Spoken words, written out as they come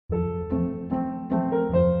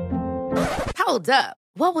Hold up.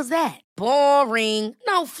 What was that? Boring.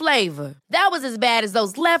 No flavor. That was as bad as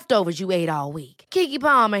those leftovers you ate all week. Keke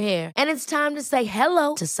Palmer here, and it's time to say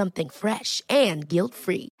hello to something fresh and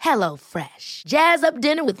guilt-free. Hello Fresh. Jazz up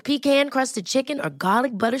dinner with pecan-crusted chicken or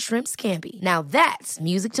garlic butter shrimp scampi. Now that's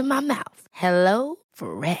music to my mouth. Hello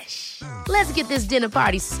Fresh. Let's get this dinner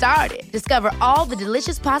party started. Discover all the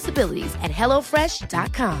delicious possibilities at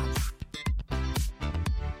hellofresh.com.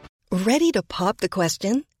 Ready to pop the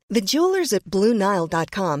question? The jewelers at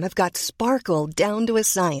BlueNile.com have got sparkle down to a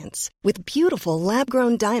science with beautiful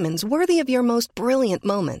lab-grown diamonds worthy of your most brilliant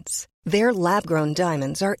moments. Their lab-grown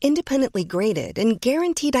diamonds are independently graded and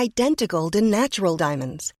guaranteed identical to natural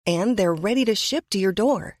diamonds, and they're ready to ship to your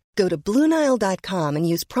door. Go to BlueNile.com and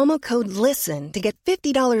use promo code LISTEN to get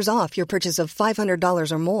 $50 off your purchase of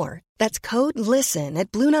 $500 or more. That's code LISTEN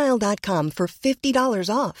at BlueNile.com for $50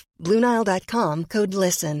 off. BlueNile.com, code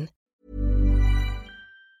LISTEN.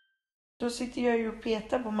 Då sitter jag ju och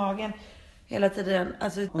petar på magen hela tiden.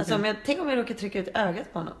 Alltså tänk om jag råkar trycka ut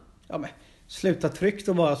ögat på honom. Ja, men sluta tryck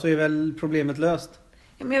då bara, så är väl problemet löst.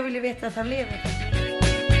 Ja, men jag vill ju veta att han lever.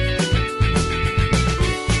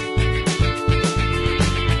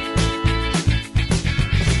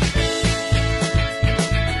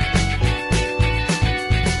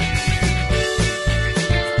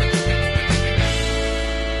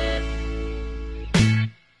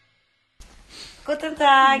 Guten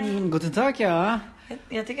Tag! Guten Tag, ja.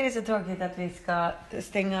 Jag tycker det är så tråkigt att vi ska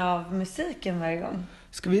stänga av musiken varje gång.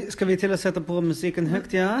 Ska vi till att sätta på musiken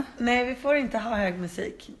högt, ja? Nej, vi får inte ha hög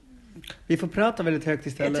musik. Vi får prata väldigt högt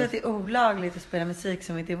istället. Jag tror att det är olagligt att spela musik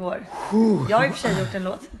som inte är vår. Jag har i och för sig gjort en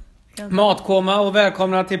låt. Matkoma och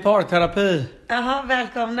välkomna till parterapi. Jaha,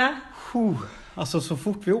 välkomna. Alltså så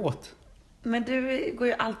fort vi åt. Men du går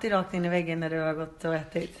ju alltid rakt in i väggen när du har gått och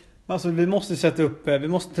ätit. Alltså vi måste sätta upp, vi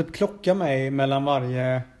måste typ klocka mig mellan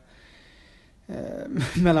varje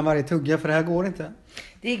tugga, för det här går inte.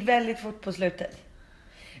 Det gick väldigt fort på slutet.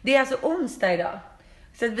 Det är alltså onsdag idag.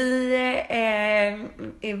 Så att vi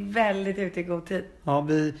är väldigt ute i god tid. Ja,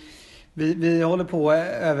 vi håller på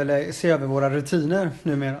att se över våra rutiner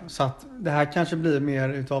numera. Så att det här kanske blir mer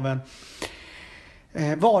utav en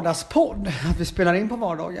vardagspodd. Att vi spelar in på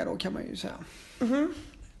vardagar då, kan man ju säga. Mhm.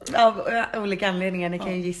 Av olika anledningar, ni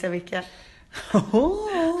kan ju gissa vilka.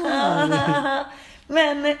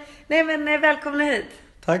 Men välkomna hit.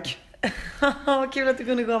 Tack. Kul att du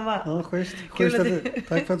kunde komma. Ja, schysst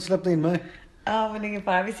tack för att du släppte in mig. Ja, men ingen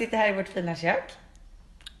fara. Vi sitter här i vårt fina kök.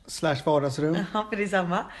 / vardagsrum. Ja, för det är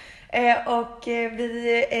samma. Och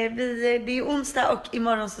det är onsdag och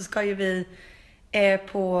imorgon så ska ju vi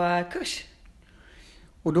på kurs.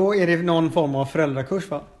 Och då är det någon form av föräldrakurs,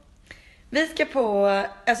 va? Vi ska på,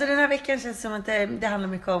 alltså den här veckan känns som att det handlar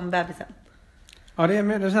mycket om bebisen. Ja, det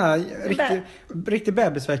är så här riktig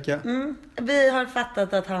bebisvecka. Vi har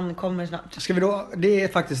fattat att han kommer snart. Ska vi då, det är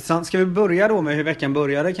faktiskt sant. Ska vi börja då med hur veckan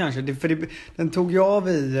började kanske? Den tog jag av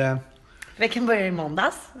i... Veckan börjar i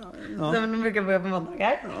måndags. Ja. De brukar börja på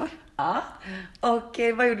måndagar. Ja. Och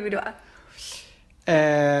vad gjorde vi då?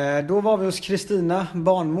 Då var vi hos Kristina,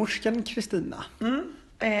 barnmorskan Kristina.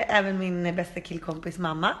 Även min bästa killkompis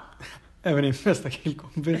mamma. Även din bästa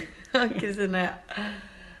killkompis. Kristina, ja.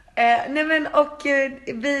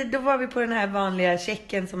 Då var vi på den här vanliga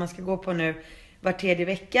checken som man ska gå på nu var tredje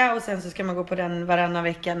vecka. Och sen så ska man gå på den varannan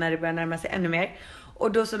vecka när det börjar närma sig ännu mer.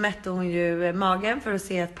 Och då så mätte hon ju magen för att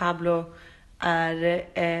se att Pablo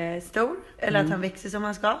är stor. Eller att han växer som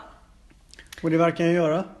han ska. Och det verkar jag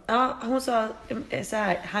göra. Ja, hon sa så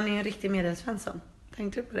här: han är en riktig medelsvensson.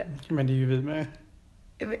 Tänkte du på det? Men det är ju vi med.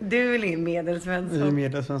 Du är väl en medelsvensson? Vi är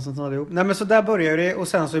medelsvensson som har det ihop. Nej, men så där börjar det. Och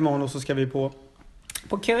sen så imorgon så ska vi på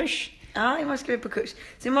kurs. Ja, imorgon ska vi på kurs.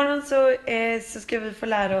 Så imorgon så ska vi få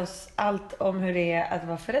lära oss allt om hur det är att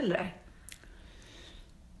vara föräldrar.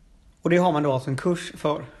 Och det har man då alltså en kurs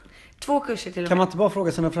för? 2 kurser till och med. Kan man inte bara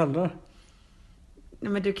fråga sina föräldrar?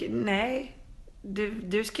 Nej,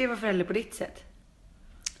 du ska ju vara förälder på ditt sätt.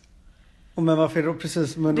 Men varför då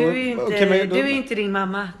precis? Men du är ju inte din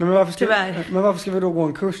mamma. Nej, men varför ska vi då gå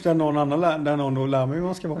en kurs där någon annan där någon då lär mig hur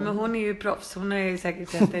man ska vara? Men hon är ju proffs. Hon har ju säkert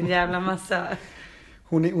sett en jävla massa.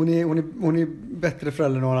 Hon är bättre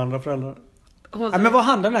förälder än några andra föräldrar. Men vad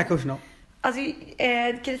handlar den här kursen om? Alltså,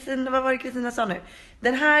 Kristina, vad var det Kristina sa nu?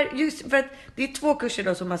 Den här, just för att det är 2 kurser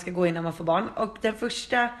då som man ska gå innan man får barn. Och den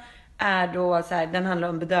första är då så här, den handlar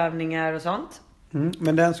om bedövningar och sånt.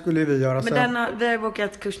 Men den skulle vi göra sen. Men vi har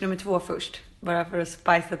bokat kurs nummer 2 först. Bara för att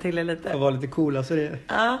spicea till det lite. Det var lite coola så det.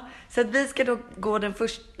 Ja, så att vi ska då gå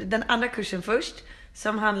den andra kursen först.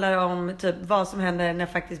 Som handlar om typ vad som händer när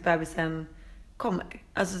faktiskt bebisen kommer.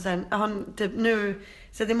 Alltså sen, han typ nu,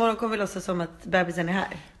 så att imorgon kommer vi låtsas som att bebisen är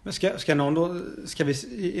här. Men ska någon då,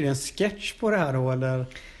 är det en sketch på det här då eller?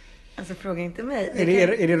 Alltså fråga inte mig.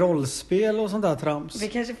 Är det rollspel och sånt där trams? Vi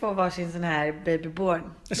kanske får varsin sån här babyborn.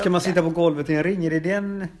 Ska man sitta på golvet i en ring? Är det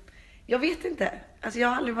den? Jag vet inte. Alltså jag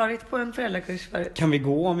har aldrig varit på en föräldrakurs förut. Kan vi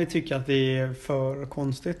gå om vi tycker att det är för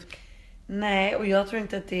konstigt? Nej, och jag tror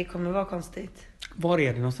inte att det kommer vara konstigt. Var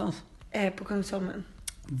är det någonstans? På Kungsholmen.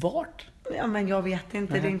 Vart? Ja, men jag vet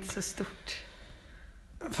inte. Nej. Det är inte så stort.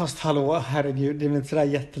 Fast hallå, herregud, det är väl inte sådär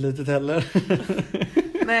jättelitet heller.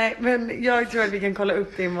 Nej, men jag tror att vi kan kolla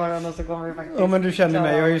upp det imorgon och så kommer vi faktiskt... Ja, men du känner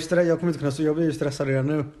mig, jag kommer inte kunna så jag blir ju stressad redan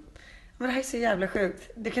nu. Men det här är så jävla sjukt.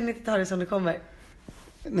 Du kan inte ta det som det kommer.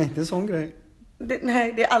 Nej, inte en sån grej.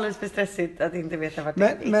 Nej, det är alldeles för stressigt att inte veta vart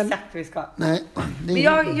exakt vi ska. Nej,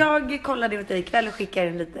 men jag kollade åt dig ikväll och skickade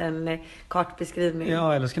en liten kartbeskrivning.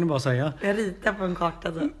 Ja, eller ska ni bara säga. Jag ritar på en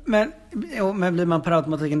karta då. Men blir man per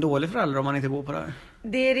automatik en dålig förälder om man inte går på det här?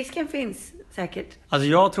 Risken finns säkert. Alltså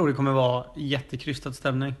jag tror det kommer vara jättekrystad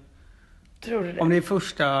stämning. Tror du det? Om det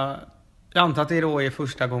är jag antar att det då är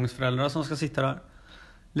första gångsföräldrar som ska sitta där.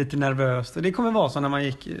 Lite nervöst. Och det kommer vara så när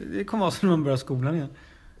när man börjar skolan igen.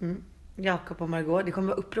 Mm. Jakob och Margot, det kommer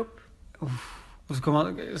vara upprop. Och så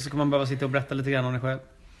kommer man behöva sitta och berätta lite grann om det själv.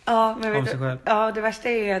 Ja, men om sig själv. Ja, det värsta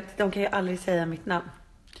är ju att de kan ju aldrig säga mitt namn.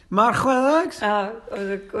 Margaux! Ja,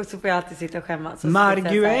 och så får jag alltid sitta och skämmas.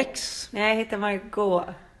 Margaux! Nej, jag heter Margot.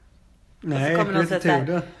 Nej, så kommer någon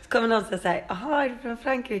säga så kommer någon säga såhär, jaha, är du från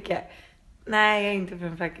Frankrike? Nej, jag är inte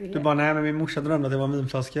från Frankrike. Du bara, nej men min morsa drömde att det var en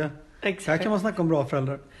vinflaska. Exakt. Här kan man snacka om bra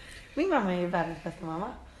föräldrar. Min mamma är ju världens bästa mamma.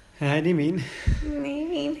 Nej, det är min.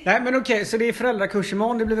 Nej, Nej, men okej, så det är föräldrakurs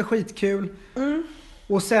imorgon, det blir väl skitkul. Mm.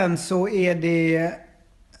 Och sen så är det...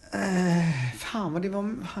 fan vad det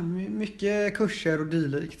var mycket kurser och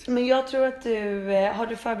dylikt. Men jag tror att har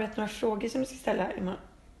du förberett några frågor som du ska ställa imorgon?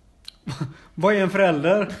 Vad är en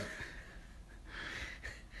förälder?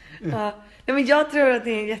 Ja. Nej, men jag tror att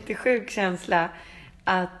det är en jättesjuk känsla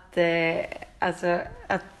att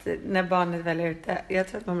när barnet väl är ute. Jag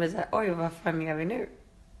tror att man blir så här, oj vad fan är vi nu?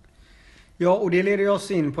 Ja, och det leder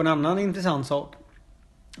oss in på en annan intressant sak.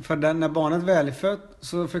 För när barnet väl är fött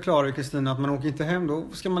så förklarar Kristina att man åker inte hem. Då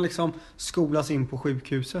ska man liksom skolas in på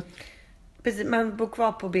sjukhuset. Precis, man bor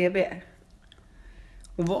kvar på BB.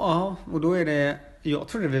 Och då är det... Jag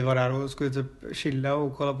trodde vi var där och skulle typ chilla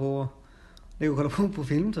och kolla på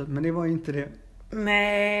film typ. Men det var ju inte det.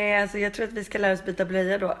 Nej, alltså jag tror att vi ska lära oss byta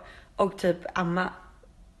blöja då. Och typ amma.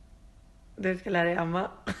 Du ska lära dig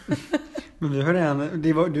amma. Men vi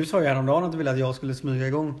hörde du sa ju häromdagen att du ville att jag skulle smyga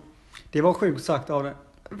igång. Det var sjukt sagt av det.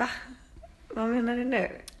 Va? Vad menar du nu?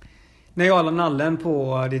 När jag la nallen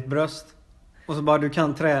på ditt bröst. Och så bara, du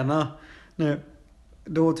kan träna nu.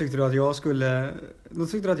 Då tyckte du att jag skulle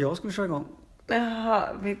köra igång. Jaha,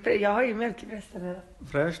 jag har ju mjölk i brösten.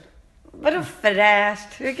 Fräscht. Vadå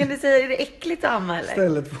fräscht? Hur kan du säga, är det äckligt att amma eller?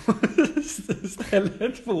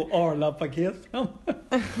 Stället på Arla-paket fram.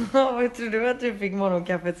 Vad tror du att du fick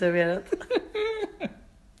morgonkaffet serverat?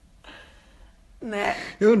 Nej.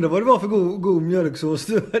 Jag undrar vad det var för god mjölksås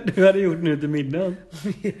du hade gjort nu till middagen.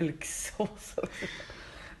 Mjölksås också.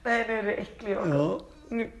 Nej, det är det äckligt också.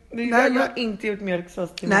 Ja. Jag har inte gjort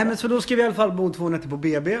mjölksås till Nej, men så då ska vi i alla fall bo 2 nätter på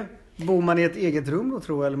BB. Bor man i ett eget rum då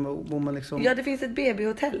tror jag? Eller bor man liksom... Ja, det finns ett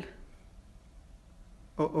BB-hotell.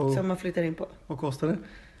 Som man flyttar in på. Vad kostar det?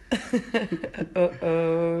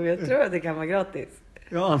 Jag tror att det kan vara gratis.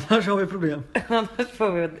 Ja, annars har vi problem.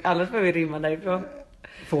 annars får vi rymma därifrån.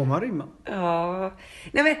 Får man rymma? Ja.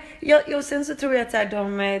 Nej, men och sen så tror jag att så här,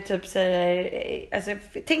 de typ säger... Alltså,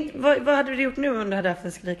 tänk, vad hade du gjort nu om du hade haft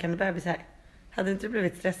en skrikande bebis här? Hade inte du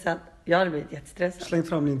blivit stressad? Jag hade blivit jättestressad. Slängt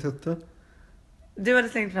fram din tutte. Du hade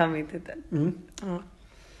slängt fram min tutte. Mm. Ja.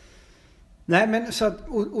 Nej, men så att,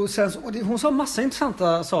 hon sa massa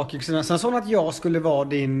intressanta saker. Sen sa hon att jag skulle vara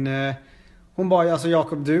din... Hon bara, alltså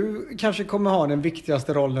Jakob, du kanske kommer ha den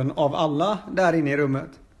viktigaste rollen av alla där inne i rummet.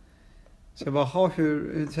 Så jag bara,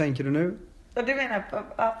 hur tänker du nu? Och du menar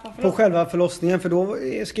på själva förlossningen, för då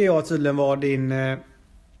ska jag tydligen vara din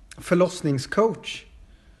förlossningscoach.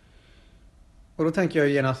 Och då tänker jag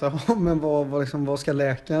genast, men vad ska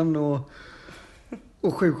läkaren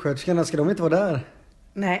och sjuksköterskorna, ska de inte vara där?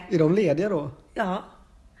 Nej. Är de lediga då? Ja.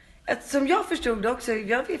 Som jag förstod det också,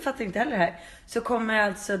 jag fattar inte heller det här, så kommer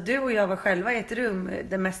alltså du och jag vara själva i ett rum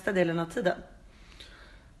den mesta delen av tiden.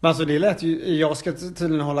 Men alltså det lät ju, jag ska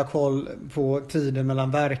tydligen hålla koll på tiden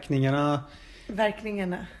mellan verkningarna.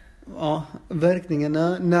 Verkningarna? Ja,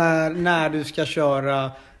 verkningarna. När du ska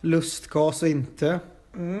köra lustgas och inte.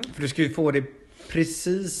 Mm. För du ska ju få det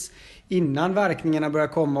precis innan verkningarna börjar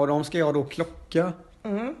komma och de ska jag då klocka.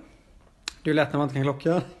 Mm. Det är lätt när man inte kan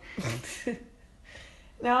klocka.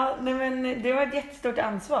 Ja, nej men det var ett jättestort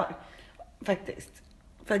ansvar. Faktiskt.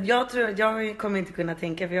 För att jag tror att jag kommer inte kunna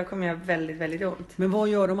tänka, för jag kommer göra väldigt, väldigt ont. Men vad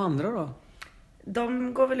gör de andra då?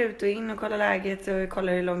 De går väl ut och in och kollar läget och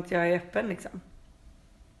kollar hur långt jag är öppen liksom.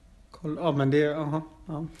 Ja men det, aha,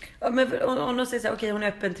 ja. Ja, men om de säger så här, okej, hon är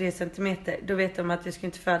öppen 3 centimeter, då vet de att jag ska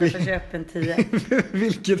inte föda förrän jag är öppen 10.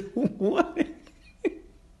 Vilket hår!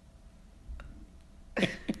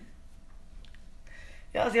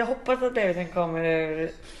 Ja, alltså jag hoppas att bebisen kommer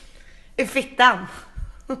ur fittan.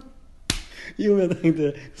 Jo, jag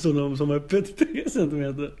tänkte sådana som är öppet 3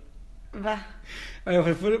 centimeter. Va? Ja,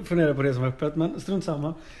 jag får fundera på det som är öppet, men strunt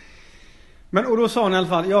samma. Men och då sa han i alla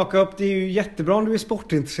fall, Jakob, det är ju jättebra om du är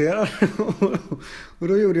sportintresserad. Och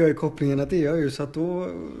då gjorde jag ju kopplingen att det är jag ju, så att då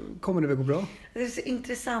kommer det väl gå bra. Det är så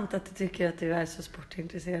intressant att du tycker att du är så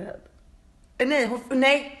sportintresserad.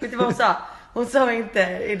 Nej, vet du vad hon sa? Hon sa inte,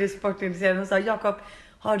 är du sportintresserad? Hon sa, Jakob,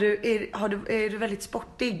 är du väldigt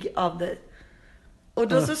sportig av dig? Och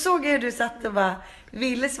då så såg jag hur du satt och bara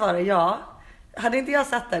ville svara ja. Hade inte jag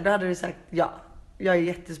satt där, då hade du sagt ja. Jag är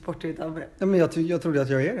jättesportig utav mig. Ja, men jag trodde att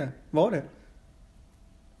jag är det. Var det?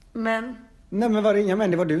 Men... Nej, men var det inga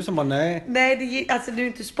män? Det var du som bara nej. Nej, alltså du är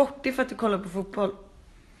inte sportig för att du kollar på fotboll.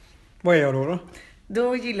 Vad är jag då?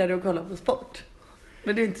 Då gillar du att kolla på sport.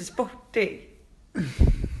 Men du är inte sportig.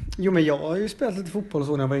 Jo, men jag har ju spelat lite fotboll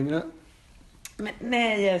så när jag var yngre. Men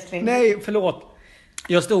nej, älskling. Nej, förlåt.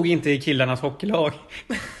 Jag stod inte i killarnas hockeylag.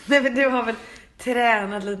 Nej, men du har väl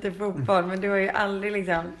tränat lite fotboll, men du har ju aldrig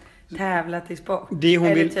liksom tävlat i sport. Det hon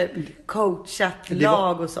eller vill... typ coachat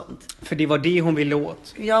lag och sånt. För det var det hon ville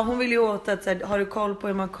åt. Ja, hon vill ju åt att så här, har du koll på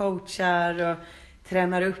hur man coachar och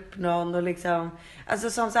tränar upp någon och liksom... Alltså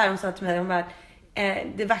som så här, hon sa till mig, hon bara,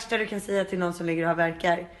 det värsta du kan säga till någon som ligger och har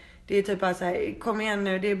verkar, det är typ bara så här, kom igen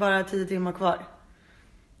nu, det är bara 10 timmar kvar.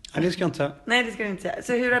 Ja, det ska jag inte säga. Nej, det ska du inte säga.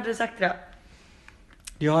 Så hur hade du sagt det då?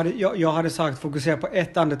 Jag hade sagt fokusera på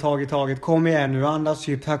ett andetag i taget. Kom igen nu, andas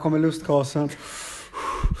djupt. Här kommer lustgasen.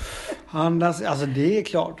 Andas, alltså det är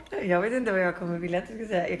klart. Jag vet inte vad jag kommer vilja att du ska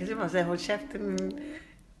säga. Jag kan bara säga, håll käften.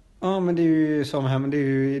 Ja, men det är ju som här, men det är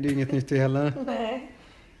ju inget nytt heller. Nej.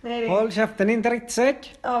 Nej, Håll käften, inte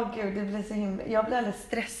drittsäck. Gud, det blir så himla... Jag blir alldeles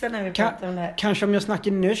stressad när vi pratar om det här. Kanske om jag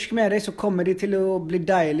snackar norsk med dig så kommer det till att bli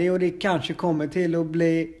dejlig och det kanske kommer till att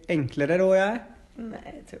bli enklare då, ja?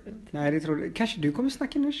 Nej, jag tror inte. Nej, det tror du. Kanske du kommer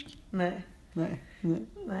snacka norsk? Nej. Nej.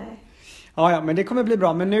 Ja, men det kommer bli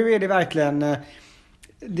bra. Men nu är det verkligen...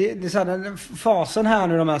 Det är så här, fasen här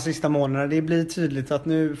nu de här sista månaderna, det blir tydligt att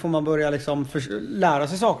nu får man börja liksom lära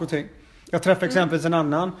sig saker och ting. Jag träffade exempelvis en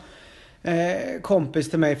annan kompis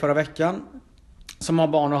till mig förra veckan som har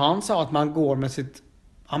barn, och han sa att man går med sitt...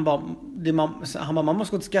 Han bara, man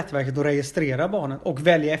måste gå till Skatteverket och registrera barnet och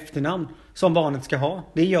välja efternamn som barnet ska ha.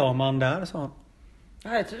 Det gör man där, sa han.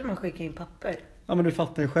 Ja, jag trodde man skickade in papper. Ja, men du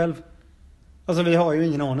fattar ju själv. Alltså vi har ju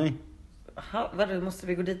ingen aning. Jaha, vadå, måste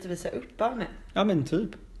vi gå dit och visa upp barnet? Ja, men typ.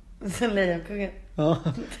 Sen Lejonkungen. Ja,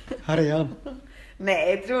 här är han.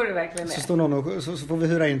 Nej, tror du verkligen det? Så står någon och så får vi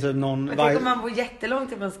hyra in typ någon... Men tänk om man bor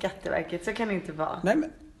jättelångt ifrån Skatteverket, så kan det inte vara.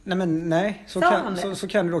 Nej, så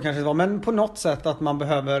kan det då kanske vara. Men på något sätt att man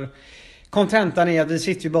behöver... Kontentan är att vi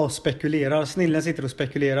sitter ju bara och spekulerar. Snillen sitter och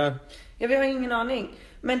spekulerar. Ja, vi har ingen aning.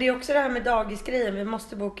 Men det är också det här med dagisgrejen. Vi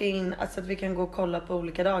måste boka in, alltså att vi kan gå och kolla på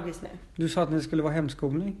olika dagis nu. Du sa att det skulle vara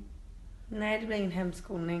hemskolning. Nej, det blir ingen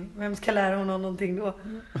hemskolning. Vem ska lära honom någonting då?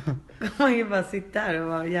 Man ju bara sitta här och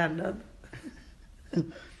vara hjärndöd.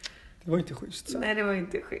 Det var inte schysst. Så. Nej, det var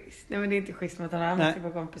inte schysst. Nej, men det är inte schysst mot andra typ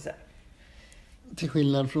av kompisar. Till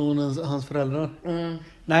skillnad från hans föräldrar. Mm.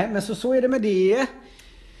 Nej, men så är det med det.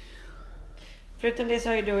 Förutom det så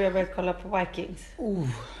har ju du och jag börjat kolla på Vikings.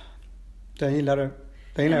 Den gillar du.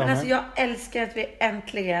 Den gillar jag med. Alltså jag älskar att vi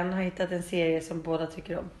äntligen har hittat en serie som båda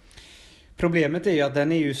tycker om. Problemet är ju att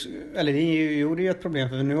den är ju... Eller det är ju ett problem,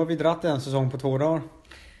 för nu har vi dratt en säsong på 2 dagar.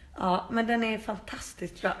 Ja, men den är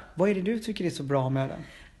fantastiskt bra. Vad är det du tycker är så bra med den?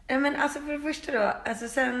 Ja, men alltså för det första då, alltså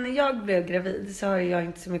sen jag blev gravid så har jag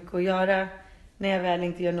inte så mycket att göra när jag väl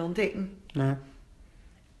inte gör någonting. Nej.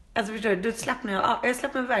 Alltså förstår du, då slappnar jag av. Jag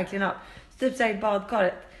slappnar verkligen av. Så typ såhär i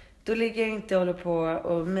badkaret, då ligger jag inte och håller på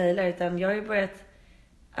och mejlar, utan jag har ju börjat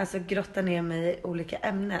alltså grotta ner mig i olika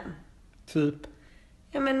ämnen. Typ?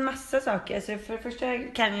 Ja, men massa saker. Alltså för det första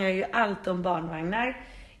kan jag ju allt om barnvagnar.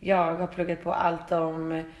 Jag har pluggat på allt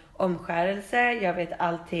om omskärelse. Jag vet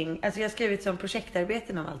allting. Alltså jag har skrivit som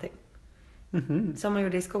projektarbeten om allting. Mm-hmm. Som man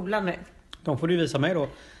gjorde i skolan nu. De får du visa mig då.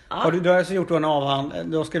 Ja. Du har alltså gjort en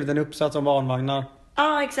du har skrivit en uppsats om barnvagnar.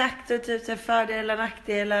 Ja, exakt. Och typ så fördelar,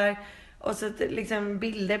 nackdelar. Och så liksom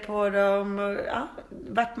bilder på dem. Och ja,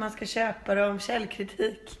 vart man ska köpa dem.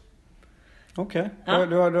 Källkritik. Okej. Ja.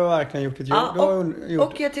 Du har verkligen gjort ett jobb. Ja, Du har gjort...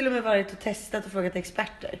 och jag har till och med varit och testat och frågat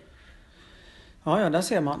experter. Ja, där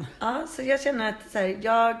ser man. Ja, så jag känner att så här,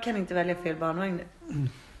 jag kan inte välja fel barnvagn nu.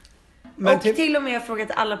 Men och till och med jag har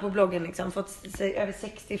frågat alla på bloggen liksom, fått över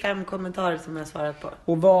 65 kommentarer som jag har svarat på.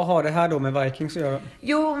 Och vad har det här då med Vikings att göra?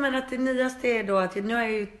 Jo, men att det nyaste är då att nu har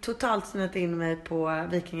jag ju totalt snöat in mig på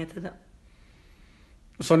vikingatiden.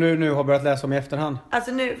 Som du nu har börjat läsa om i efterhand?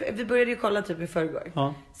 Alltså nu, vi började ju kolla typ i förrgår.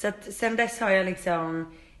 Ja. Så att sen dess har jag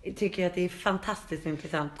liksom, tycker jag att det är fantastiskt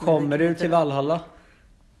intressant. Kommer du till Valhalla?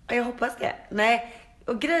 Ja, jag hoppas det. Nej,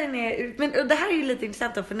 och grejen är, men och det här är ju lite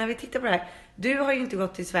intressant då, för när vi tittar på det här. Du har ju inte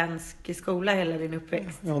gått i svensk skola hela din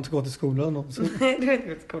uppväxt. Jag har inte gått i skolan någonsin. Nej, du har inte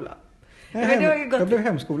gått i skolan. Men du har ju gått, jag blev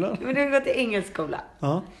hemskolad. Men du har gått i engelsk skola.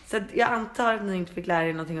 Ja. Så att jag antar att ni inte fick lära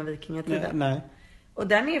er någonting om vikingatiden. Nej. Och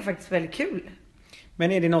den är ju faktiskt väldigt kul.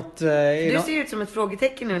 Men är det något... Du ser ut som ett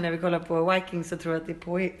frågetecken nu när vi kollar på Vikings och tror att det är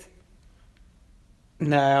påhitt.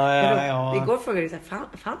 Nej, ja. Igår frågade du så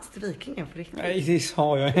här, fanns det vikingar på riktigt? Nej, det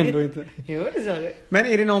sa jag ändå inte. Jo, det sa du. Men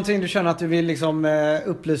är det någonting du känner att du vill liksom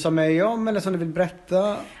upplysa mig om eller som du vill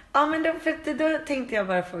berätta? Ja, men då tänkte jag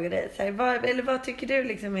bara fråga dig så här, vad tycker du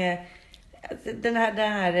liksom är den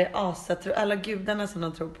här alla gudarna som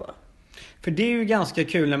de tror på? För det är ju ganska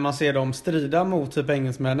kul när man ser dem strida mot typ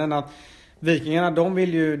engelsmännen att vikingarna, de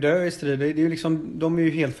vill ju dö i strid. Det är ju liksom, de är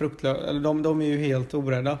ju helt fruktlösa, eller de är ju helt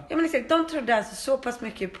orädda. Ja, men exakt, de trodde alltså så pass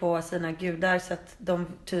mycket på sina gudar så att de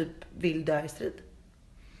typ vill dö i strid.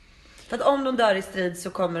 För att om de dör i strid så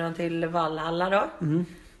kommer de till Valhalla då. Mm.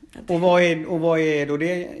 Och vad är då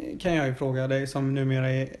det, kan jag ju fråga dig som numera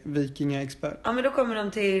är vikingaexpert. Ja, men då kommer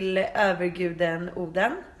de till överguden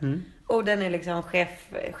Oden. Mm. Oden är liksom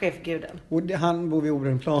chefguden. Och han bor vid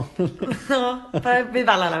Odenplan. Ja, vid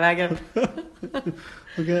Valhallavägen.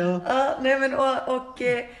 Okej, ja. Ja, nej men och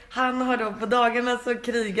han har då på dagarna så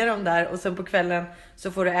krigar de där och sen på kvällen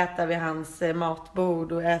så får du äta vid hans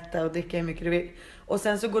matbord och äta och dricka hur mycket du vill. Och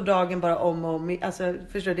sen så går dagen bara om och om, alltså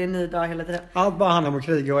förstår du, det är en ny dag hela tiden. Allt bara handlar om att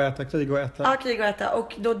kriga och äta, kriga och äta. Ja, kriga och äta.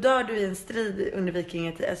 Och då dör du i en strid under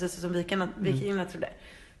vikingatid, alltså som vikingarna trodde.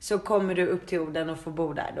 Så kommer du upp till Oden och får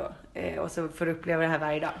bo där då. Och så får du uppleva det här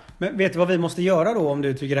varje dag. Men vet du vad vi måste göra då om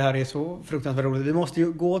du tycker det här är så fruktansvärt roligt? Vi måste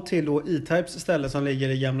ju gå till då E-Types ställe som ligger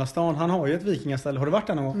i Gamla stan. Han har ju ett vikingaställe. Har du varit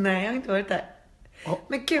där någon gång? Nej, jag har inte varit där. Ja.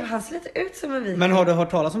 Men gud, han ser lite ut som en viking. Men har du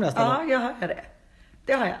hört talas om det här stället? Ja, jag har det.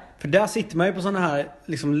 Det har jag. För där sitter man ju på sådana här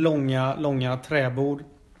liksom långa träbord.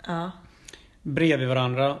 Ja. Bredvid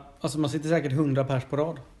varandra. Alltså man sitter säkert 100 pers på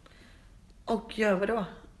rad. Och gör vad då?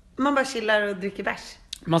 Man bara chillar och dricker bärs.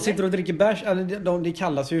 Man sitter och dricker bärs, eller det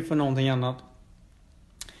kallas ju för någonting annat.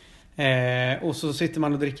 Och så sitter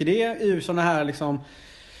man och dricker det ur såna här liksom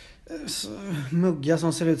muggar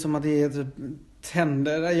som ser ut som att det är typ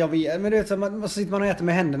tänder. Jag vet, men du vet så man sitter man och äter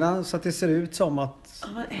med händerna så att det ser ut som att... Ja,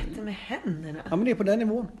 man äter med händerna. Ja, men det är på den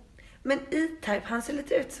nivån. Men E-Type, han ser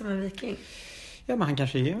lite ut som en viking. Ja, men han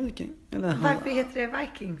kanske är en viking. Eller Varför heter det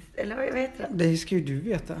Vikings? Eller vad heter det? Det ska ju du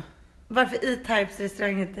veta. Varför E-Types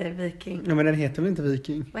restaurang heter Viking? Ja, men den heter väl inte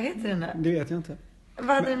viking? Vad heter den där? Det vet jag inte.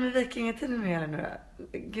 Vad hade det med vikingatiden att göra nu då?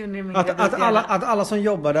 Gud, nu är min Att alla som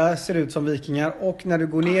jobbar där ser ut som vikingar. Och när du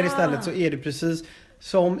går ner istället så är det precis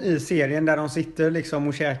som i serien där de sitter liksom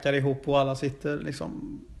och käkar ihop och alla sitter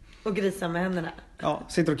liksom... Och grisar med händerna. Ja,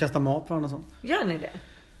 sitter och kastar mat på varandra och sånt. Gör ni det?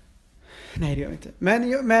 Nej, det gör vi inte. Men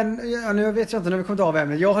nu vet jag inte när vi kommer av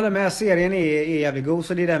ämnet. Jag håller med, serien är jävligt god,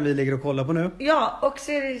 så det är den vi ligger och kollar på nu. Ja, och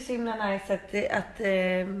så är det så himla nice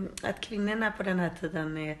att kvinnorna på den här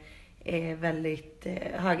tiden är väldigt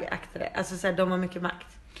högaktade. Alltså så här, de har mycket makt.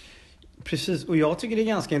 Precis, och jag tycker det är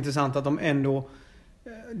ganska intressant att de ändå...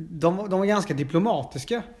 De var ganska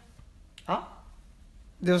diplomatiska. Ja.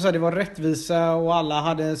 Det var så här, det var rättvisa och alla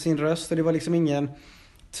hade sin röst och det var liksom ingen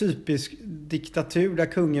typisk diktatur där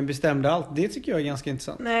kungen bestämde allt. Det tycker jag är ganska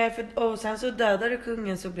intressant. Nej, och sen så dödade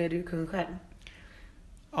kungen så blev det ju kung själv.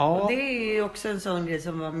 Ja. Och det är ju också en sån grej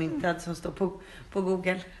som var myntad som står på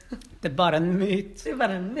Google. Det är bara en myt. Det är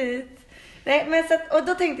bara en myt. Nej, men så att, och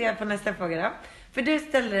då tänkte jag på nästa fråga då. För du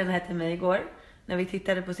ställde den här till mig igår. När vi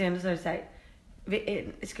tittade på scenen så sa du så här.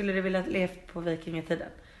 Skulle du vilja leva på vikingatiden?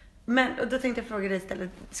 Men, och då tänkte jag fråga dig istället.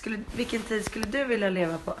 Vilken tid skulle du vilja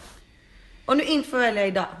leva på? Och nu inte får välja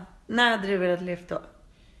idag. När hade du velat leva då?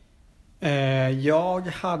 Jag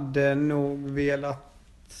hade nog velat...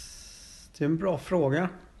 Det är en bra fråga.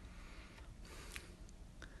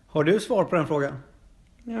 Har du svar på den frågan?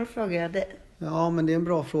 Nu frågar jag dig. Ja, men det är en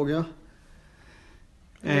bra fråga.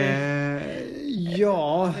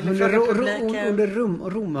 Ja, under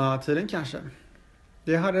romartiden kanske.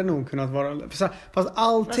 Det hade nog kunnat vara... Fast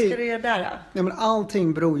allting... Vad ska du göra där då? Ja, men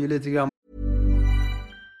allting beror ju lite grann.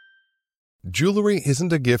 Jewelry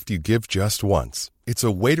isn't a gift you give just once. It's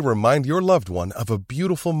a way to remind your loved one of a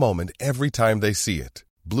beautiful moment every time they see it.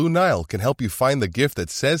 Blue Nile can help you find the gift that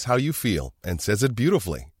says how you feel and says it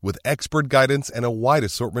beautifully, with expert guidance and a wide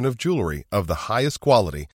assortment of jewelry of the highest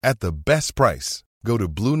quality at the best price. Go to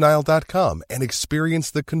BlueNile.com and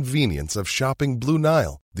experience the convenience of shopping Blue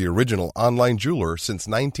Nile, the original online jeweler since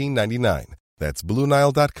 1999. That's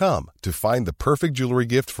BlueNile.com to find the perfect jewelry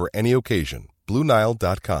gift for any occasion.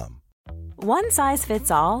 BlueNile.com. One size fits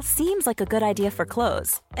all seems like a good idea for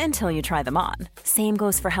clothes until you try them on. Same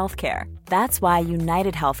goes for healthcare. That's why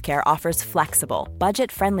United Healthcare offers flexible,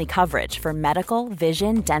 budget-friendly coverage for medical,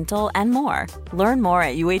 vision, dental, and more. Learn more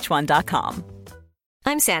at UH1.com.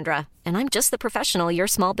 I'm Sandra, and I'm just the professional your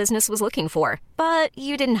small business was looking for. But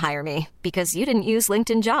you didn't hire me because you didn't use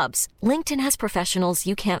LinkedIn Jobs. LinkedIn has professionals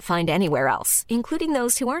you can't find anywhere else, including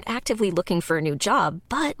those who aren't actively looking for a new job,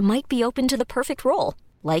 but might be open to the perfect role,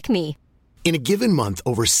 like me. In a given month,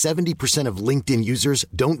 over 70% of LinkedIn users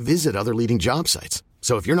don't visit other leading job sites.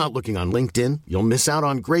 So if you're not looking on LinkedIn, you'll miss out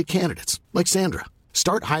on great candidates like Sandra.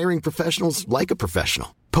 Start hiring professionals like a professional.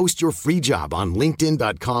 Post your free job on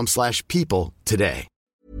linkedin.com/people today.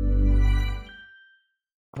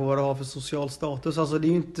 På vad det har för social status. Alltså det är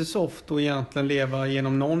ju inte soft att egentligen leva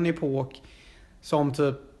genom någon epok som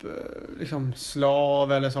typ liksom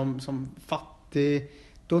slav eller som fattig.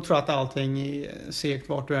 Då tror jag att allting är segt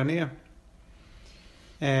vart du än är.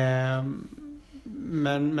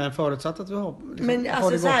 Men förutsatt att vi har liksom, men alltså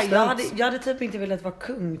har det så här, gott jag hade typ inte velat vara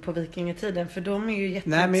kung på vikingatiden, för de är ju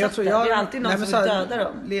jätteutsatta. Nej, men jag tror det är alltid någon som vill döda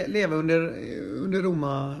dem. Leva under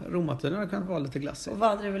romartiden, det kan vara lite glassigt. Och vad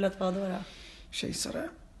hade du velat vara då?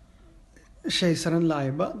 Kejsaren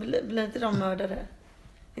Laiba. Blir inte de mördare?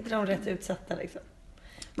 Inte de rätt utsatta liksom?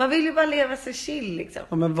 Man vill ju bara leva sig chill liksom.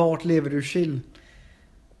 Ja, men vart lever du chill?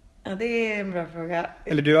 Ja, det är en bra fråga.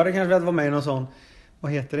 Eller du hade kanske velat vara med i någon sån,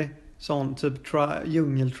 vad heter det? Sån typ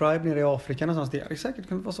djungeltribe nere i Afrika någonstans. Det hade säkert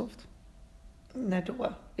kunnat vara soft. När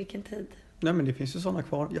då? Vilken tid? Nej, men det finns ju såna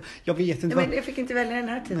kvar. Jag vet inte. Men jag fick inte välja den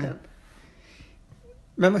här tiden. Nej.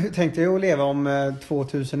 Men hur tänkte jag att leva om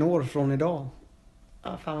 2000 år från idag?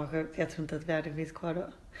 Ja, fan vad sjukt. Jag tror inte att världen finns kvar då.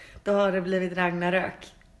 Då har det blivit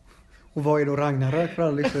Ragnarök. Och vad är då Ragnarök för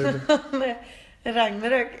alla Nej,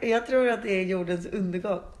 Ragnarök. Jag tror att det är jordens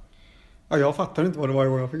undergång. Ja, jag fattar inte vad det var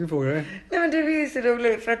igår. Jag fick ju fråga dig. Nej, men det är så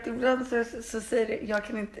roligt. För att ibland så säger det, jag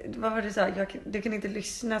kan inte, vad var det du sa? Du kan inte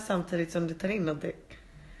lyssna samtidigt som du tar in någonting.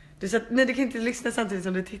 Du kan inte lyssna samtidigt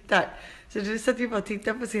som du tittar. Så du satt ju bara och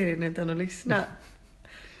tittade på serien utan att lyssna.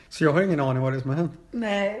 Så jag har ingen aning vad det är som har hänt.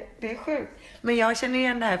 Nej, det är sjukt. Men jag känner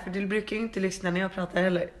igen det här, för du brukar ju inte lyssna när jag pratar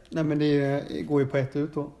heller. Nej, men det går ju på ett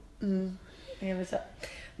ut då. Det är väl så.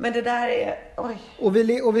 Men det där är, oj.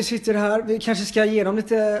 Och vi sitter här, vi kanske ska ge dem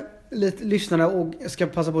lite lyssnarna och ska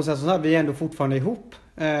passa på att säga så här, vi är ändå fortfarande ihop.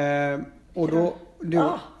 Och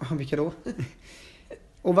då, vilka då?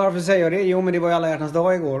 Och varför säger jag det? Jo, men det var ju alla hjärtans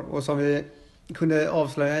dag igår, och som vi kunde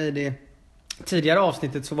avslöja i det tidigare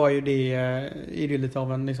avsnittet så var ju det lite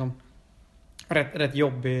av en liksom rätt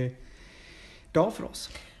jobbig dag för oss.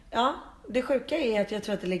 Ja, det sjuka är att jag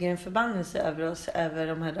tror att det ligger en förbannelse över oss över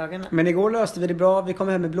de här dagarna. Men igår löste vi det bra. Vi kom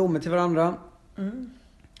hem med blommor till varandra.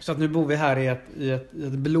 Så att nu bor vi här i ett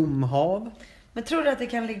blomhav. Men tror du att det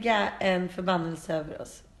kan ligga en förbannelse över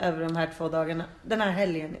oss över de här 2 dagarna? Den här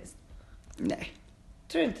helgen? Nej.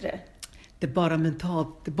 Tror du inte det? Det är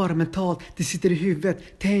bara mentalt. Det sitter i huvudet.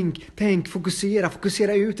 Tänk,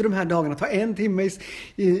 fokusera ut i de här dagarna. Ta en timme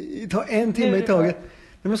i taget.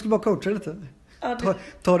 Men jag skulle bara coacha lite. Ja,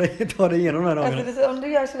 ta det igenom de här dagarna. Alltså, om du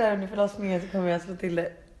gör sådär under förlossningen så kommer jag slå till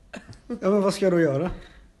det. Ja, men vad ska jag då göra?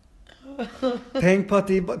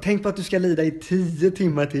 Tänk på att du ska lida i 10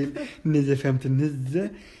 timmar till. 9:59,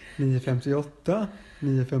 9:58,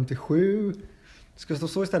 9:57. Ska stå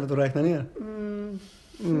så istället och räkna ner.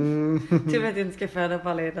 Tur att jag inte ska föda på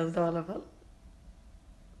alla hjärtans dag i alla fall.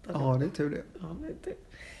 Ja, det är tur det. Ja, det är tur.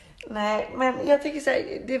 Nej, men jag tycker så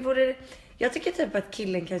här, jag tycker typ att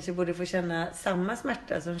killen kanske borde få känna samma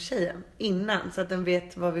smärta som tjejen innan, så att den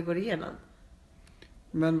vet vad vi går igenom.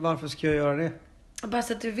 Men varför ska jag göra det? Bara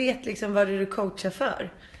så att du vet liksom vad du coachar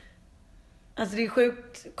för. Alltså det är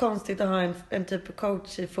sjukt konstigt att ha en typ av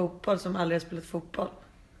coach i fotboll som aldrig har spelat fotboll.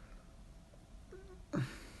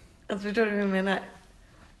 Alltså, förstår du hur jag menar?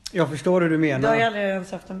 Jag förstår hur du menar. Du har ju aldrig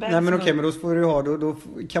ens haft en bäst. Nej, men okej, men då får du ha, då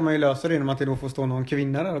kan man ju lösa det genom att det då får stå någon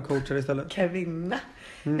kvinna där och coacha istället. Kvinna?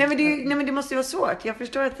 Nej, men det måste ju vara svårt. Jag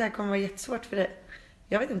förstår att det här kommer vara jättesvårt för dig.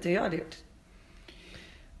 Jag vet inte hur jag hade gjort.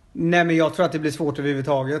 Nej, men jag tror att det blir svårt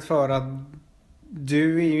överhuvudtaget, för att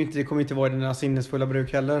det kommer inte vara i dina sinnesfulla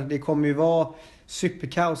bruk heller. Det kommer ju vara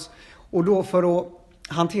superkaos. Och då för att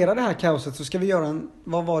hantera det här kaoset så ska vi göra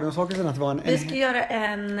vad var det en sak att det var vi ska göra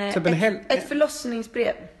ett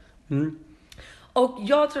förlossningsbrev. Och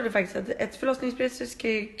jag trodde faktiskt att ett förlossningsbrev så ska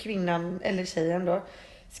ju kvinnan eller tjejen då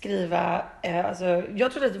skriva, alltså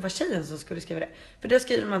jag trodde att det var tjejen som skulle skriva det. För då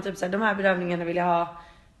skriver man typ så här: de här bedömningarna vill jag ha,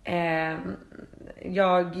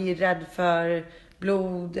 jag är rädd för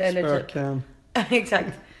blod eller spöken. Typ.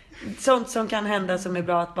 Exakt. Sånt som kan hända som är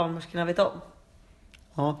bra att barnmorskorna vet om.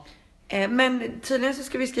 Ja. Men tydligen så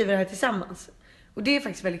ska vi skriva det här tillsammans. Och det är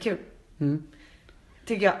faktiskt väldigt kul.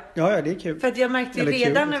 Tycker jag. Ja, det är kul. För att jag märkte Eller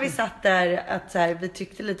redan kul, när vi satt där att så här, vi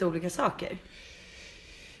tyckte lite olika saker.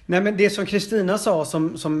 Nej, men det som Kristina sa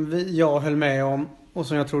som jag höll med om och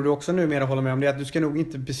som jag tror du också numera håller med om, det är att du ska nog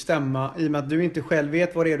inte bestämma, i och med att du inte själv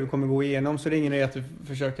vet vad det är du kommer gå igenom, så det är ingen idé att du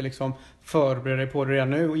försöker liksom förbereda dig på det redan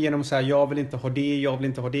nu och genom att säga jag vill inte ha det, jag vill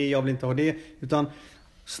inte ha det, jag vill inte ha det, utan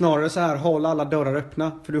snarare så här, håll alla dörrar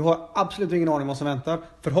öppna, för du har absolut ingen aning om vad som väntar.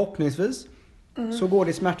 Förhoppningsvis så går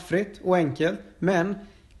det smärtfritt och enkelt, men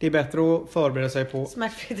det är bättre att förbereda sig på...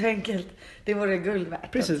 Smärtfritt och enkelt. Det vore guld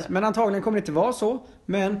värt. Precis, också. men antagligen kommer det inte vara så.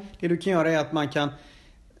 Men det du kan göra är att man kan...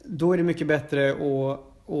 Då är det mycket bättre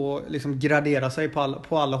att liksom gradera sig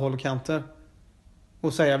på alla håll och kanter.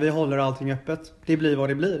 Och säga vi håller allting öppet. Det blir vad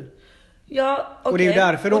det blir. Ja, okej. Och det är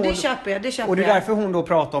därför då, och det köper jag. Och det är därför hon då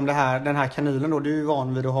pratar om den här kanylen då. Du är ju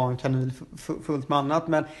van vid att ha en kanyl fullt med annat.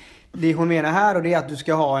 Men det hon menar här och det är att du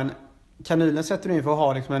ska ha en... Kanylen sätter du in för att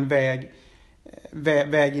ha liksom en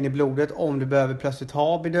väg in i blodet om du behöver plötsligt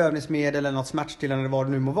ha bedövningsmedel eller något smärtstillande eller vad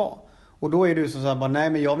det nu må vara. Och då är du som säger bara nej,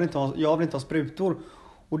 men jag vill inte ha sprutor.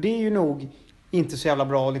 Och det är ju nog inte så jävla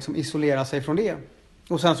bra att liksom isolera sig från det.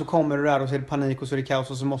 Och sen så kommer du där och så är det panik och så är det kaos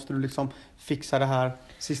och så måste du liksom fixa det här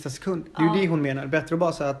sista sekund. Det är ju det hon menar. Bättre att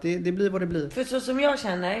bara säga att det blir vad det blir. För så som jag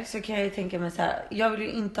känner så kan jag ju tänka mig så här: jag vill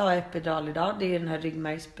ju inte ha epidural idag. Det är den här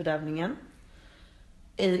ryggmärgsbedövningen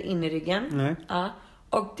in i ryggen. Nej. Ja.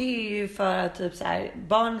 Och det är ju för att typ så här,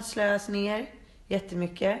 barn slös ner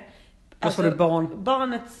jättemycket. Vad sa du, barn?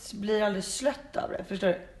 Barnet blir alldeles slött av det, förstår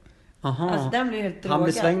du? Aha. Alltså den blir helt drogad. Han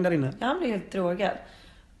blir svängd där inne. Ja, han blir helt drogad.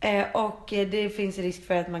 Och det finns risk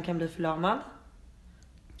för att man kan bli förlamad.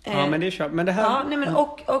 Ja, men det är köpt. Men det här... Ja, nej men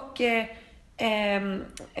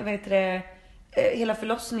vad heter det? Hela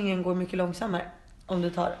förlossningen går mycket långsammare om du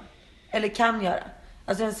tar den. Eller kan göra.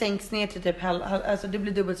 Alltså den sänks ner till typ alltså det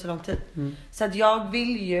blir dubbelt så lång tid. Så att jag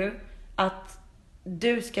vill ju att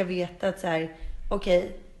du ska veta att så här,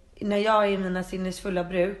 okej, när jag är i mina sinnesfulla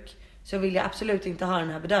bruk så vill jag absolut inte ha den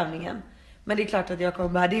här bedövningen. Men det är klart att jag kommer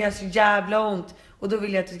bara, det är så jävla ont. Och då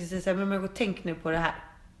vill jag att du ska säga så här, men tänk nu på det här.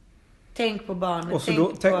 Tänk på barnet. Och, så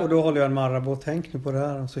och då håller jag en Marabou. Tänk nu på det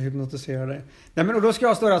här och så hypnotiserar dig. Nej, men och då ska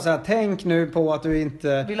jag stå där och säga, tänk nu på att du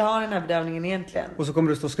inte vill ha den här bedövningen egentligen. Och så kommer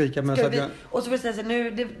du stå och skrika med så att och så vill jag säga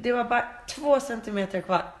nu, det var bara 2 centimeter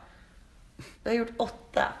kvar. Jag har gjort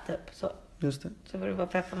 8 typ så. Just det. Så får du bara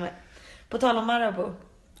peppa mig. På tal om Marabou.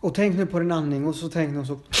 Och tänk nu på din andning och så tänk nu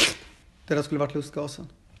så det där skulle varit lustgasen.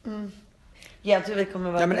 Jag tror vi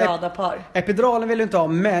kommer vara glada par. Epiduralen vill du inte ha,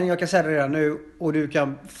 men jag kan säga det redan nu och du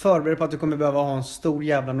kan förbereda på att du kommer behöva ha en stor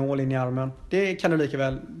jävla nål in i armen. Det kan du lika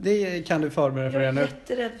väl. Det kan du förbereda för redan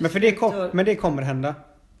nu. Men det kommer hända.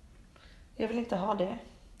 Jag vill inte ha det.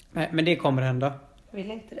 Nej, men det kommer hända. Jag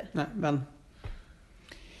vill inte det. Nej, men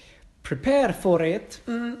prepare for it.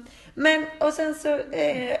 Men och sen så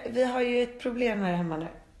vi har ju ett problem här hemma nu.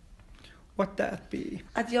 What that be?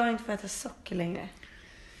 Att jag inte får äta socker längre.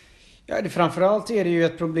 Ja, framförallt är det ju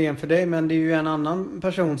ett problem för dig, men det är ju en annan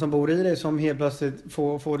person som bor i dig som helt plötsligt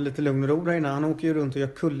får lite lugn och ro där inne. Han åker ju runt och gör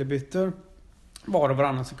kullerbyttor var och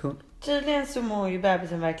varannan sekund. Tydligen så mår ju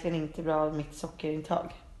bebisen verkligen inte bra av mitt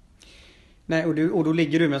sockerintag. Nej, och då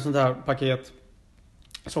ligger du med sånt här paket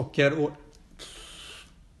socker och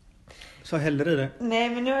så häller i det. Nej,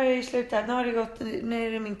 men nu har jag ju slutat. Nu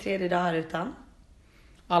är det min 3:e dag här utan.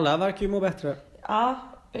 Alla verkar ju må bättre. Ja,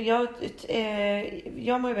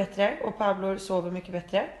 jag mår ju bättre och Pablo sover mycket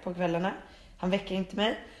bättre på kvällarna. Han väcker inte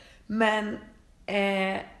mig. Men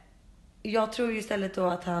jag tror ju istället då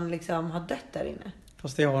att han liksom har dött där inne.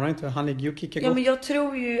 Fast det har han inte. Han ligger ju och kickar gott. Ja, men jag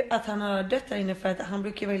tror ju att han har dött där inne för att han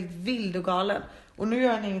brukar vara väldigt vild och galen. Och nu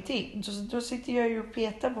gör han ingenting. Då sitter jag ju och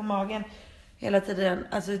petar på magen hela tiden.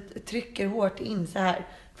 Alltså trycker hårt in så här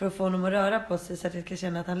för att få honom att röra på sig så att jag ska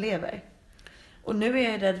känna att han lever. Och nu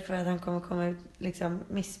är jag rädd för att han kommer komma ut liksom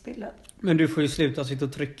missbildad. Men du får ju sluta sitta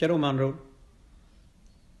och trycka då med andra ord.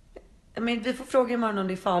 Men vi får fråga imorgon om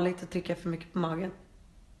det är farligt att trycka för mycket på magen.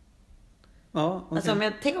 Ja, okay.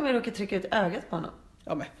 Alltså tänk om jag råkar trycka ut ögat på honom.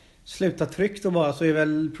 Ja, men sluta tryck då bara så är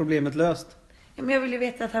väl problemet löst. Ja, men jag vill ju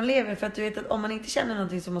veta att han lever, för att du vet att om man inte känner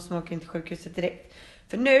någonting så måste man åka in till sjukhuset direkt.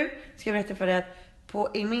 För nu ska jag berätta för dig att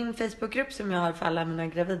i min Facebookgrupp som jag har för alla mina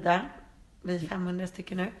gravida, vi är 500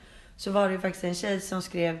 stycken nu, så var det ju faktiskt en tjej som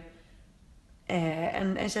skrev,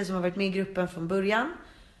 en tjej som har varit med i gruppen från början,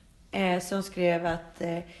 som skrev att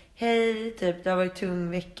hej, typ det har varit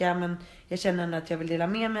tung vecka men jag känner ändå att jag vill dela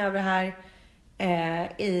med mig av det här.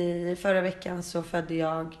 I förra veckan så födde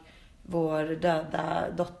jag vår döda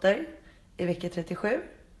dotter i vecka 37.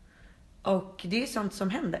 Och det är sånt som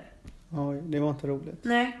händer. Oj, det var inte roligt.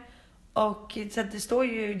 Nej. Och så att det står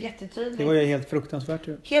ju jättetydligt. Det var ju helt fruktansvärt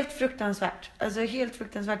ju. Helt fruktansvärt. Alltså helt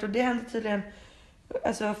fruktansvärt. Och det händer tydligen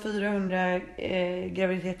 400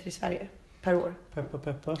 graviditeter i Sverige per år. Peppa,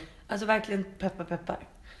 peppa. Alltså verkligen peppar.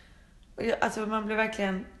 Och alltså man blir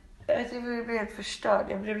verkligen... Alltså jag blev helt förstörd.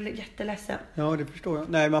 Jag blev jätteledsen. Ja, det förstår jag.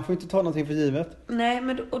 Nej, man får inte ta någonting för givet. Nej,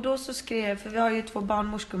 men och då så skrev... För vi har ju 2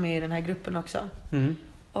 barnmorskor med i den här gruppen också. Mm.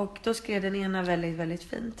 Och då skrev den ena väldigt, väldigt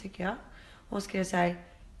fint tycker jag. Hon skrev så här...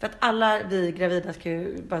 För att alla vi gravida ska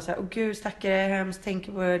ju bara säga, åh gud stackare, hemskt,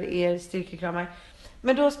 tänker på er, styrkekramar.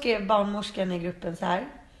 Men då skrev barnmorskan i gruppen så här: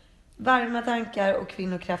 varma tankar och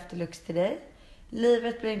kvinnokraft deluxe till dig.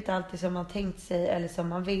 Livet blir inte alltid som man tänkt sig eller som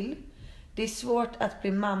man vill. Det är svårt att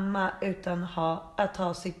bli mamma utan att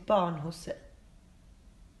ha sitt barn hos sig.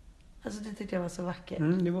 Alltså det tyckte jag var så vackert.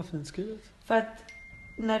 Det var fint skrivet. För att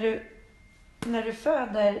när du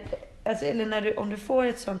föder, alltså, eller om du får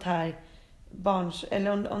ett sånt här barns,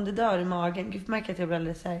 eller om det dör i magen. Gud, märker att jag blir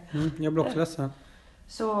alldeles så här. Jag blir också ledsen.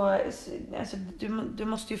 Så alltså, du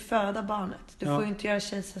måste ju föda barnet. Du får ju inte göra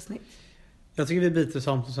kejsarsnitt. Jag tycker vi byter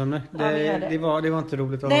samtalsämne. Det var inte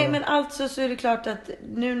roligt att Nej, höra. men alltså så är det klart att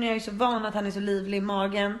nu när jag är så van att han är så livlig i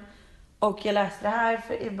magen och jag läste det här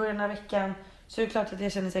i början av veckan, så är det klart att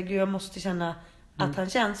jag känner så här, gud jag måste känna att han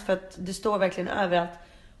känns, för att det står verkligen överallt.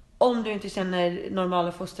 Om du inte känner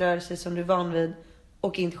normala fosterrörelser som du är van vid,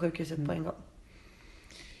 och inte sjukhuset på en gång.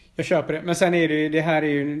 Jag köper det. Men sen är det här är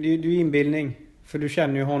ju inbildning. För du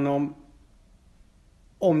känner ju honom.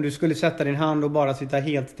 Om du skulle sätta din hand och bara sitta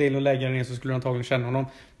helt still och lägga den ner, så skulle du antagligen känna honom.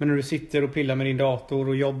 Men när du sitter och pillar med din dator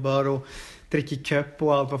och jobbar och dricker köpp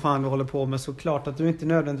och allt vad fan du håller på med, så klart att du inte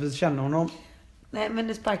nödvändigtvis känner honom. Nej, men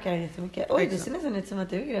det sparkar jättemycket. Oj, det ser nästan ut som att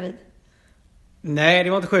du är gravid. Nej, det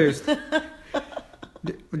var inte schysst.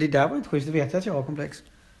 det där var inte schysst, det vet jag att jag har komplex.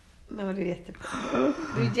 Men du är jättefin.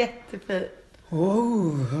 Du är jättefin.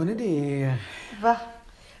 Hör ni det? Va?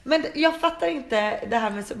 Men jag fattar inte det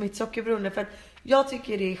här med mitt sockerberoende, för att jag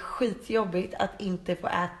tycker det är skitjobbigt att inte få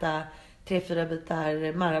äta 3-4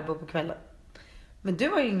 bitar Marabou på kvällen. Men du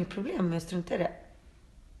har ju inget problem med att strunta i det.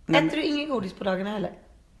 Äter du ingen godis på dagarna heller?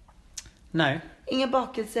 Nej. Inga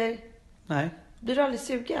bakelser? Nej. Blir du aldrig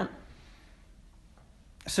sugen?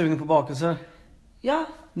 Sugen på bakelser? Ja.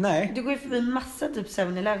 Nej. Du går ju förbi massa typ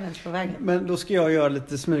 7-Elevens på vägen. Men då ska jag göra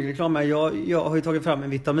lite smygreklam här. Jag har ju tagit fram en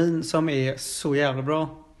vitamin som är så jävla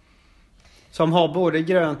bra. Som har både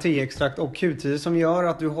grönt teextrakt och Q10, som gör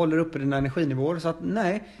att du håller uppe dina energinivåer. Så att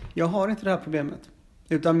nej, jag har inte det här problemet.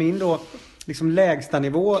 Utan min då, liksom lägsta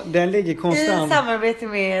nivå, den ligger konstant. I samarbete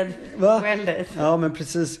med Wellness. Ja, men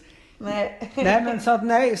precis. Nej. Nej, men så att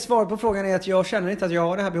nej, svaret på frågan är att jag känner inte att jag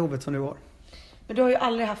har det här behovet som du har. Men du har ju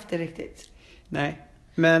aldrig haft det riktigt. Nej.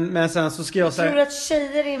 Men sen så ska jag säga... Tror du att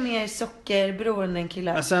tjejer är mer sockerberoende än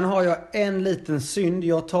killar? Ja, sen har jag en liten synd.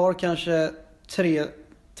 Jag tar kanske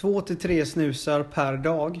 2-3 snusar per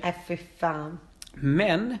dag. Fy fan.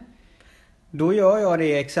 Men då gör jag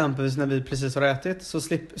det exempelvis när vi precis har ätit.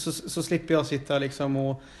 Så slipper jag sitta liksom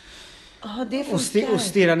och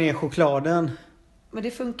stirra ner chokladen. Men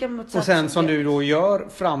det funkar mot och sen som du då gör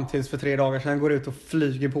fram tills för 3 dagar sedan, går ut och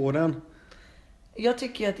flyger på den. Jag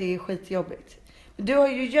tycker ju att det är skitjobbigt. Du har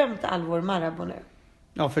ju gömt all vår Marabou nu.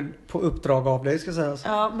 Ja, för på uppdrag av dig ska sägas.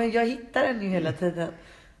 Ja, men jag hittar den ju hela tiden.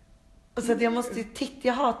 Och så att jag måste titta,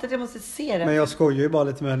 jag hatar att jag måste se den. Men jag skojar ju bara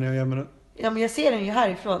lite med när jag gömmer den. Ja, men jag ser den ju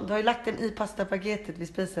härifrån. Du har ju lagt den i pastapaketet vid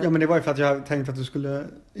spisen. Ja, men det var ju för att jag tänkte att du skulle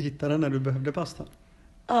hitta den när du behövde pasta.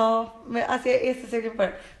 Ja, men alltså jag är så sugen på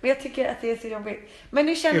den. Men jag tycker att det är så jobbigt. Men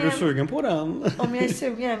nu känner jag... Är du sugen på den? Om jag är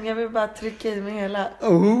sugen, jag vill bara trycka i mig hela. Då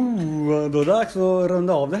är det dags att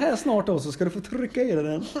runda av det här snart då, så ska du få trycka i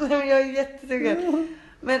den. Men jag är jättesugen.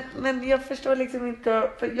 Men jag förstår liksom inte,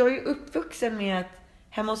 för jag är ju uppvuxen med att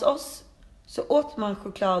hemma hos oss så åt man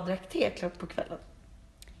choklad och drack te klart på kvällen.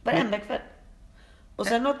 Varenda kväll. Och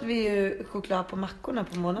sen åt vi ju choklad på mackorna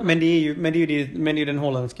på morgonen. Men det är ju den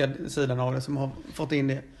holländska sidan av det som har fått in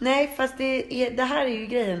det. Nej, fast det här är ju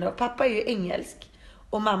grejen då. Pappa är ju engelsk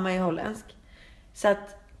och mamma är holländsk. Så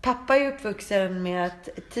att pappa är uppvuxen med att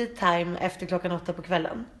tea time efter 8:00 på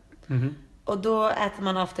kvällen. Mm-hmm. Och då äter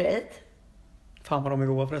man after 8. Fan vad de är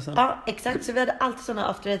goda förresten. Ja, exakt. Så vi hade alltid sådana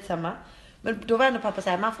after 8 hemma. Men då var ändå pappa så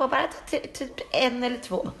här, man får bara ta typ 1 eller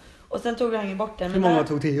 2. Och sen tog han ju bort den. Hur många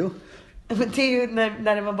tog Theo? Men Theo,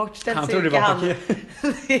 när det var bortställt han så trodde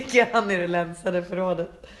gick han i det länsade förrådet.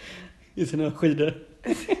 I sina skidor.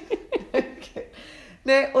 Okay.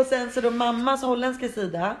 Nej, och sen så då mammas holländska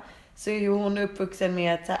sida, så är ju hon uppvuxen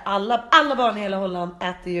med att så här, alla barn i hela Holland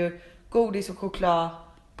äter ju godis och choklad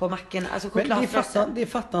på mackorna. Alltså chokladfrossen. Det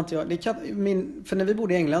fattar inte jag. För när vi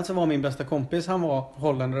bodde i England så var min bästa kompis, han var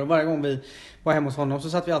holländare. Och varje gång vi var hemma hos honom så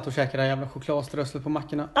satt vi alltid och käkade jävla chokladströssel på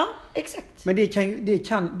mackorna. Ja, exakt. Men det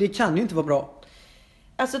kan ju inte vara bra.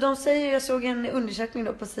 Alltså de säger, jag såg en undersökning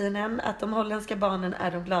då på CNN, att de holländska barnen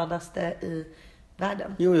är de gladaste i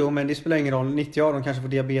världen. Jo, men det spelar ingen roll. 90 av dem kanske får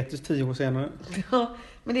diabetes 10 år senare. Ja,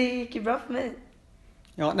 men det gick ju bra för mig.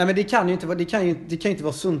 Ja, nej men det kan ju inte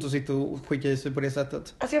vara sunt att sitta och skicka i sig på det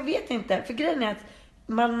sättet. Alltså jag vet inte, för grejen är att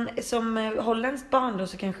man som holländskt barn då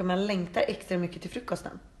så kanske man längtar extra mycket till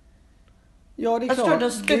frukosten. Ja, det är alltså, klart.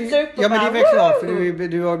 De studsar upp och ja, men det är väl klart, för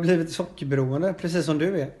du har blivit sockerberoende, precis som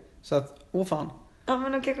du är. Så att, fan. Ja,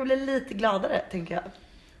 men de kanske blir lite gladare, tänker jag.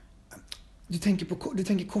 Du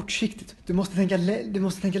tänker kortsiktigt. Du måste tänka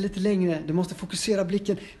lite längre. Du måste fokusera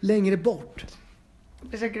blicken längre bort.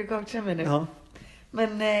 Försöker du coacha mig nu? Ja.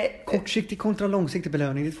 Men, kortsiktig kontra långsiktig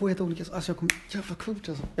belöning. Det är 2 helt olika. Alltså jag kommer jävla coach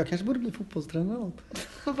alltså. Jag kanske borde bli fotbollstränare.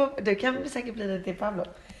 Du kan säkert bli det till Pablo.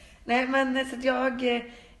 Nej, men så att jag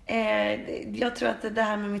tror att det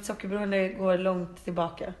här med mitt sockerberoende går långt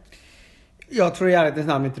tillbaka. Jag tror i ärlighetens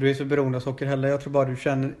namn inte du är så beroende av socker heller. Jag tror bara du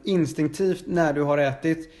känner instinktivt när du har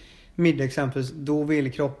ätit middag exempelvis, då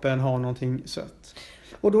vill kroppen ha någonting sött.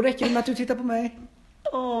 Och då räcker det med att du tittar på mig.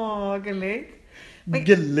 Åh, gulligt. Men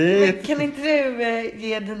kan inte du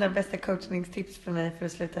ge dina bästa coachningstips för mig för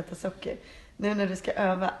att sluta äta socker? Nu när du ska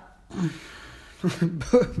öva.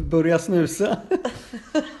 Börja snusa.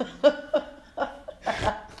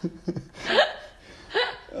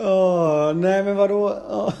 Nej men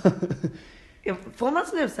vadå? Får man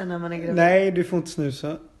snusa när man är gravid? Nej, du får inte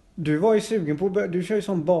snusa. Du var ju sugen på, du kör ju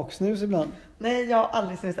sån baksnus ibland. Nej, jag har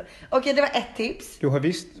aldrig snusat. Okej, det var ett tips. Du har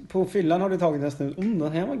visst, på fyllan har du tagit en snus.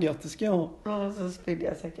 Den här var gött, det ska jag ha. Ja, så spydde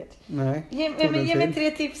jag säkert. Nej. Ge mig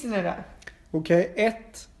 3 tips nu då. Okej,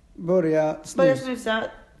 1. Börja snusa,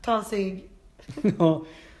 ta en cigg. Ja,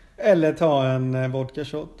 eller ta en vodka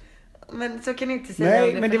shot. Men så kan ni inte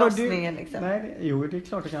säga under förlossningen liksom. Nej, jo, det är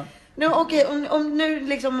klart jag kan. Nu, okej,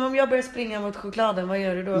 om jag börjar springa mot chokladen, vad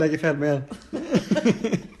gör du då? Lägger fäll med igen.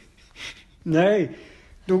 Nej,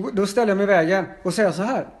 då ställer jag mig i vägen och säger så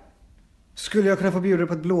här. Skulle jag kunna få bjuda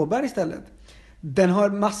på ett blåbär istället? Den har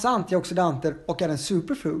massa antioxidanter och är en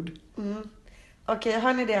superfood. Okej,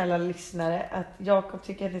 hör ni det alla lyssnare? Att Jakob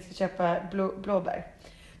tycker att ni ska köpa blåbär.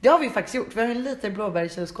 Det har vi faktiskt gjort. Vi har en liter blåbär i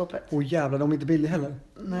kylskåpet. Jävlar, de är inte billiga heller.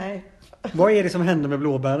 Nej. Vad är det som händer med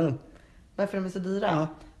blåbären? Varför de är så dyra? Ja.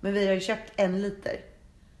 Men vi har ju köpt 1 liter.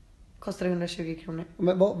 Kostar 120 kronor.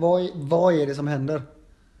 Men vad är det som händer?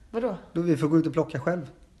 Vadå? Då vi får gå ut och plocka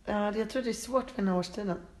själv. Ja, jag tror det är svårt för den här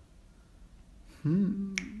årstiden.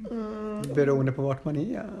 Beroende på vart man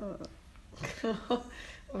är.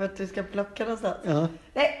 För att du ska plocka någonstans. Ja.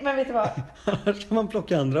 Nej, men vet du vad? Annars kan man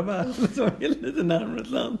plocka andra bär som är lite närmare ett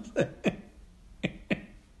land.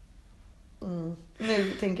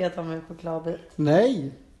 Nu tänker jag ta mig en chokladbit.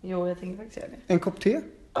 Nej. Jo, jag tänker faktiskt göra det. En kopp te?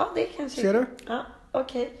 Ja, det kanske. Ser du? Ja,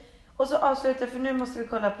 okej. Och så avsluta, för nu måste vi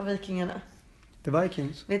kolla på vikingarna. The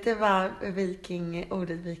Vikings. Vet du vad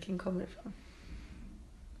ordet viking kommer ifrån?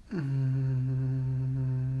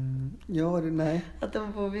 Ja, nej. Att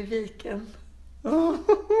de bor vid viken.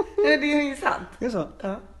 Det är ju sant. Det är så?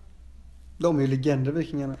 Ja. De är ju legender,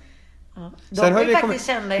 vikingarna. Ja. De är ju faktiskt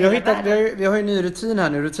kända i hela världen. Vi har ju en ny rutin här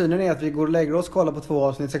nu. Rutinen är att vi går och lägger oss, kollar på 2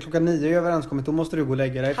 avsnitt. Sen 9:00 är överenskommet, då måste du gå och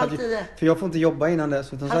lägga dig. 9:30. För jag får inte jobba innan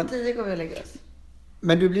dess. 9:30 går vi och lägger oss.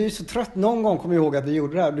 Men du blir ju så trött. Någon gång kommer jag ihåg att vi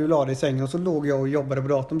gjorde det här. Du la dig i sängen och så låg jag och jobbade på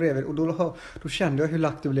datorn bredvid. Och då kände jag hur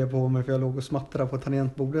lack du blev på mig, för jag låg och smattrade på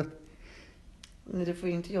tangentbordet. Men du får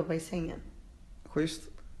ju inte jobba i sängen. Schysst.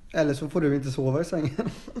 Eller så får du inte sova i sängen.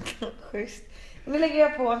 Schysst. Nu lägger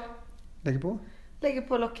jag på. Lägger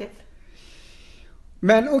på locket.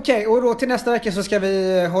 Men okej, och då till nästa vecka så ska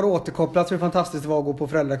vi ha återkopplat hur fantastiskt det var att gå på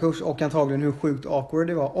föräldrakurs och antagligen hur sjukt awkward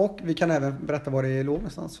det var. Och vi kan även berätta var det låg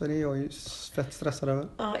någonstans, för det är jag ju fett stressad över.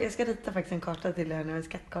 Ja, jag ska rita faktiskt en karta till er nu, en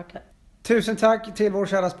skattkarta. Tusen tack till vår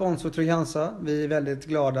kära sponsor Trygg-Hansa. Vi är väldigt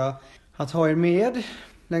glada att ha er med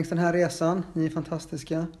längs den här resan. Ni är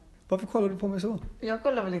fantastiska. Varför kollar du på mig så? Jag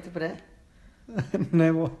kollar väl inte på dig.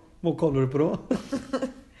 Nej, vad kollar du på då?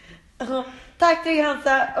 Tack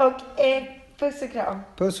Trygg-Hansa och puss och kram.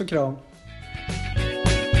 Puss och kram.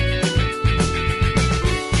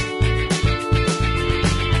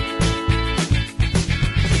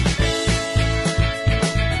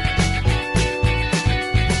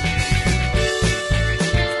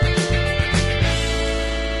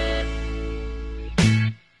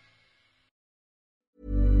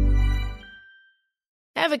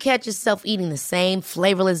 Ever catch yourself eating the same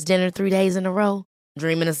flavorless dinner 3 days in a row?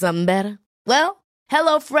 Dreaming of something better? Well,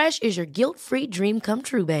 HelloFresh is your guilt-free dream come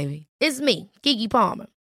true, baby. It's me, Keke Palmer.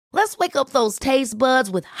 Let's wake up those taste buds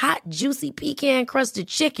with hot, juicy pecan-crusted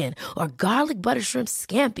chicken or garlic butter shrimp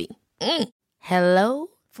scampi. Hello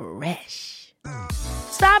Fresh.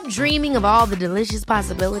 Stop dreaming of all the delicious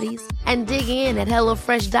possibilities and dig in at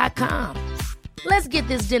HelloFresh.com. Let's get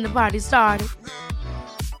this dinner party started.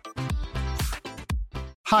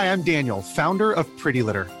 Hi, I'm Daniel, founder of Pretty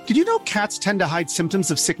Litter. Did you know cats tend to hide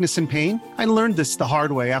symptoms of sickness and pain? I learned this the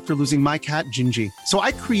hard way after losing my cat, Gingy. So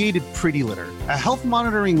I created Pretty Litter, a health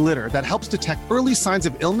monitoring litter that helps detect early signs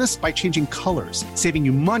of illness by changing colors, saving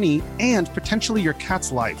you money and potentially your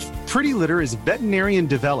cat's life. Pretty Litter is veterinarian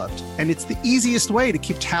developed, and it's the easiest way to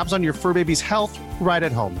keep tabs on your fur baby's health right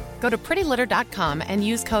at home. Go to prettylitter.com and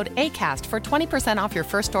use code ACAST for 20% off your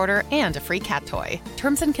first order and a free cat toy.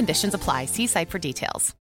 Terms and conditions apply. See site for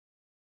details.